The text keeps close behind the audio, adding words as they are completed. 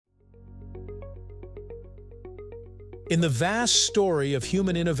In the vast story of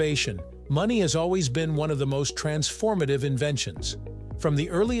human innovation, money has always been one of the most transformative inventions. From the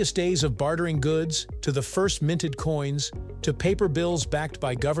earliest days of bartering goods, to the first minted coins, to paper bills backed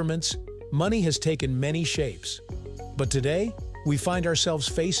by governments, money has taken many shapes. But today, we find ourselves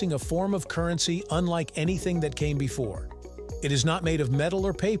facing a form of currency unlike anything that came before. It is not made of metal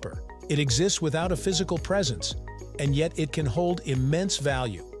or paper. It exists without a physical presence, and yet it can hold immense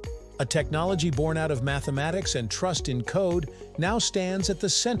value. A technology born out of mathematics and trust in code now stands at the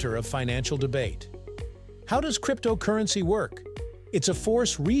center of financial debate. How does cryptocurrency work? It's a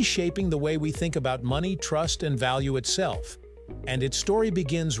force reshaping the way we think about money, trust, and value itself. And its story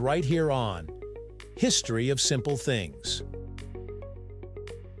begins right here on History of Simple Things.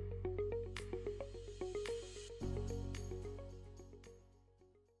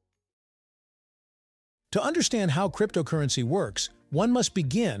 To understand how cryptocurrency works, one must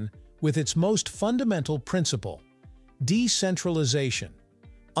begin with its most fundamental principle: decentralization.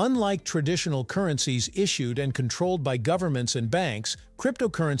 Unlike traditional currencies issued and controlled by governments and banks,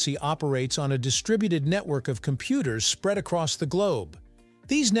 cryptocurrency operates on a distributed network of computers spread across the globe.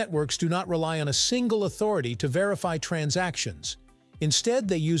 These networks do not rely on a single authority to verify transactions. Instead,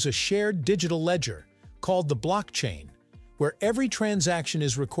 they use a shared digital ledger, called the blockchain, where every transaction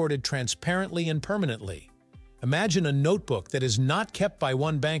is recorded transparently and permanently. Imagine a notebook that is not kept by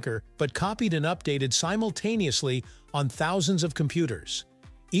one banker, but copied and updated simultaneously on thousands of computers.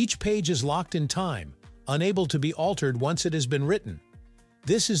 Each page is locked in time, unable to be altered once it has been written.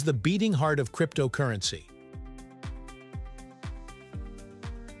 This is the beating heart of cryptocurrency.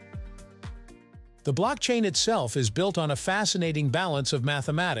 The blockchain itself is built on a fascinating balance of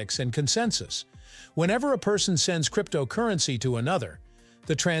mathematics and consensus. Whenever a person sends cryptocurrency to another,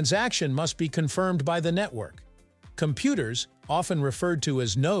 the transaction must be confirmed by the network. Computers, often referred to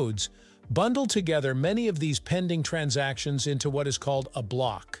as nodes, bundle together many of these pending transactions into what is called a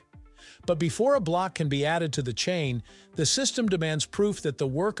block. But before a block can be added to the chain, the system demands proof that the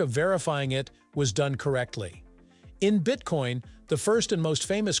work of verifying it was done correctly. In Bitcoin, the first and most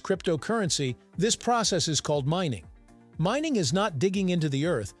famous cryptocurrency, this process is called mining. Mining is not digging into the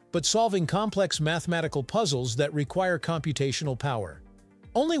earth, but solving complex mathematical puzzles that require computational power.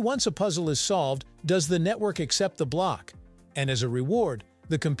 Only once a puzzle is solved does the network accept the block, and as a reward,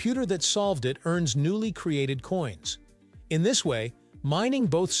 the computer that solved it earns newly created coins. In this way, mining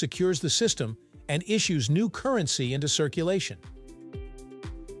both secures the system and issues new currency into circulation.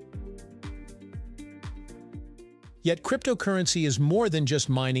 Yet cryptocurrency is more than just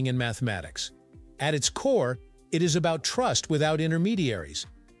mining and mathematics. At its core, it is about trust without intermediaries.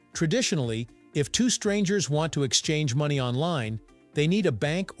 Traditionally, if two strangers want to exchange money online, they need a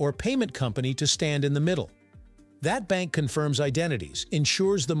bank or payment company to stand in the middle. That bank confirms identities,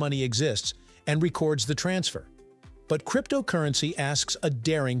 ensures the money exists, and records the transfer. But cryptocurrency asks a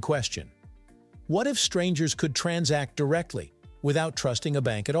daring question. What if strangers could transact directly, without trusting a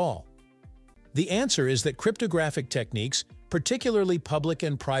bank at all? The answer is that cryptographic techniques, particularly public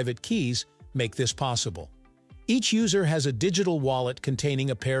and private keys, make this possible. Each user has a digital wallet containing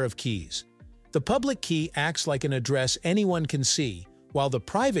a pair of keys. The public key acts like an address anyone can see, while the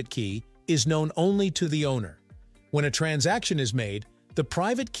private key is known only to the owner. When a transaction is made, the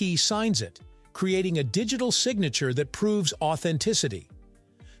private key signs it, creating a digital signature that proves authenticity.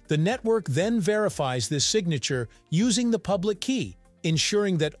 The network then verifies this signature using the public key,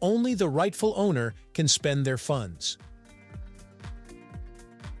 ensuring that only the rightful owner can spend their funds.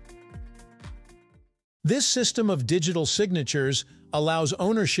 This system of digital signatures allows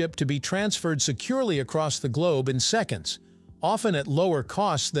ownership to be transferred securely across the globe in seconds, often at lower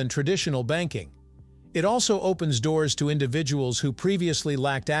costs than traditional banking. It also opens doors to individuals who previously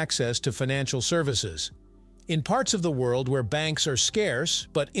lacked access to financial services. In parts of the world where banks are scarce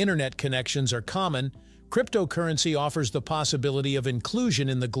but internet connections are common, cryptocurrency offers the possibility of inclusion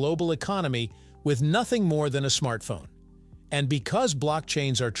in the global economy with nothing more than a smartphone. And because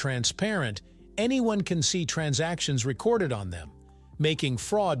blockchains are transparent, anyone can see transactions recorded on them, making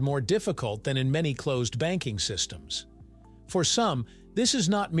fraud more difficult than in many closed banking systems. For some, this is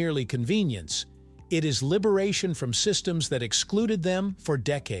not merely convenience. It is liberation from systems that excluded them for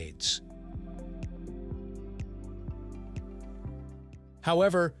decades.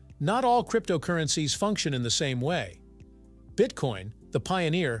 However, not all cryptocurrencies function in the same way. Bitcoin, the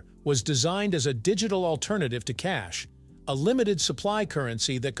pioneer, was designed as a digital alternative to cash, a limited supply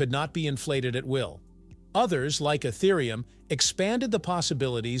currency that could not be inflated at will. Others, like Ethereum, expanded the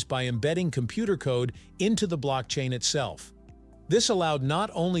possibilities by embedding computer code into the blockchain itself. This allowed not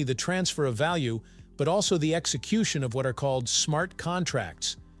only the transfer of value, but also the execution of what are called smart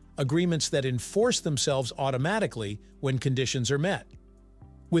contracts, agreements that enforce themselves automatically when conditions are met.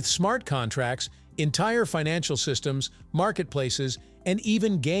 With smart contracts, entire financial systems, marketplaces, and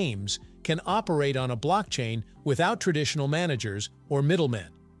even games can operate on a blockchain without traditional managers or middlemen.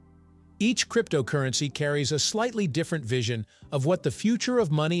 Each cryptocurrency carries a slightly different vision of what the future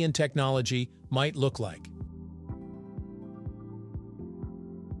of money and technology might look like.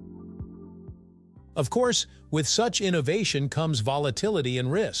 Of course, with such innovation comes volatility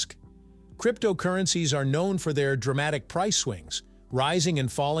and risk. Cryptocurrencies are known for their dramatic price swings, rising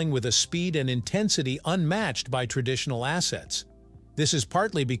and falling with a speed and intensity unmatched by traditional assets. This is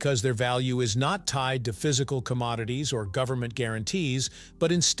partly because their value is not tied to physical commodities or government guarantees,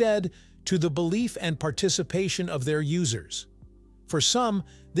 but instead to the belief and participation of their users. For some,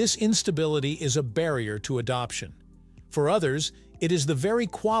 this instability is a barrier to adoption. For others, it is the very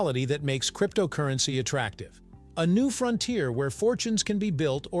quality that makes cryptocurrency attractive, a new frontier where fortunes can be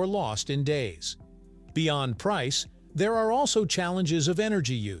built or lost in days. Beyond price, there are also challenges of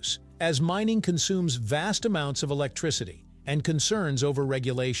energy use, as mining consumes vast amounts of electricity, and concerns over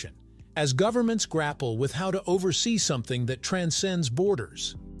regulation, as governments grapple with how to oversee something that transcends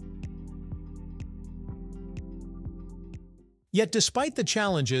borders. Yet despite the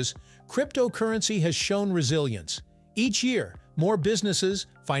challenges, cryptocurrency has shown resilience. Each year, more businesses,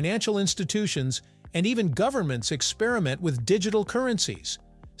 financial institutions, and even governments experiment with digital currencies.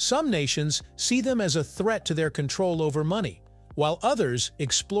 Some nations see them as a threat to their control over money, while others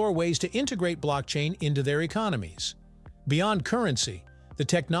explore ways to integrate blockchain into their economies. Beyond currency, the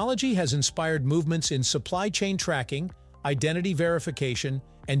technology has inspired movements in supply chain tracking, identity verification,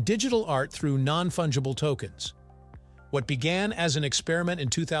 and digital art through non-fungible tokens. What began as an experiment in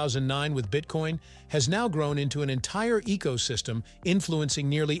 2009 with Bitcoin has now grown into an entire ecosystem influencing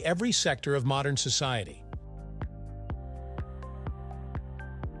nearly every sector of modern society.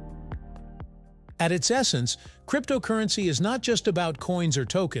 At its essence, cryptocurrency is not just about coins or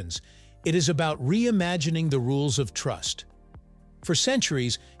tokens, it is about reimagining the rules of trust. For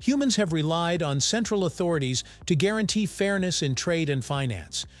centuries, humans have relied on central authorities to guarantee fairness in trade and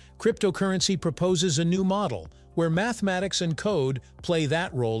finance. Cryptocurrency proposes a new model, where mathematics and code play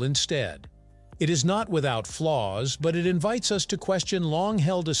that role instead. It is not without flaws, but it invites us to question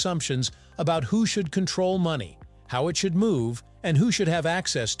long-held assumptions about who should control money, how it should move, and who should have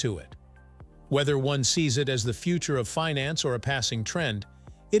access to it. Whether one sees it as the future of finance or a passing trend,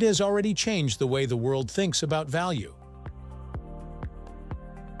 it has already changed the way the world thinks about value.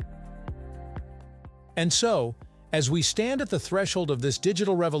 And so, as we stand at the threshold of this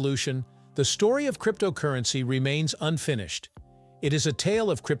digital revolution, the story of cryptocurrency remains unfinished. It is a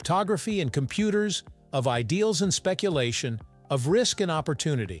tale of cryptography and computers, of ideals and speculation, of risk and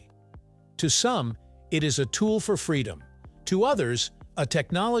opportunity. To some, it is a tool for freedom. To others, a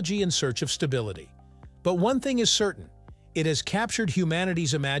technology in search of stability. But one thing is certain, it has captured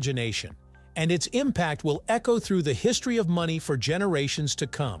humanity's imagination, and its impact will echo through the history of money for generations to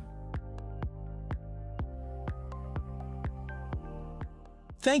come.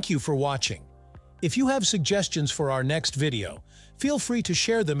 Thank you for watching. If you have suggestions for our next video, feel free to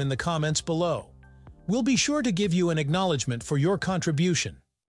share them in the comments below. We'll be sure to give you an acknowledgement for your contribution.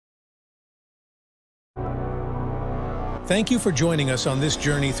 Thank you for joining us on this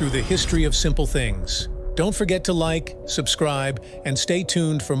journey through the history of simple things. Don't forget to like, subscribe, and stay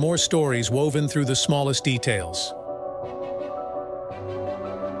tuned for more stories woven through the smallest details.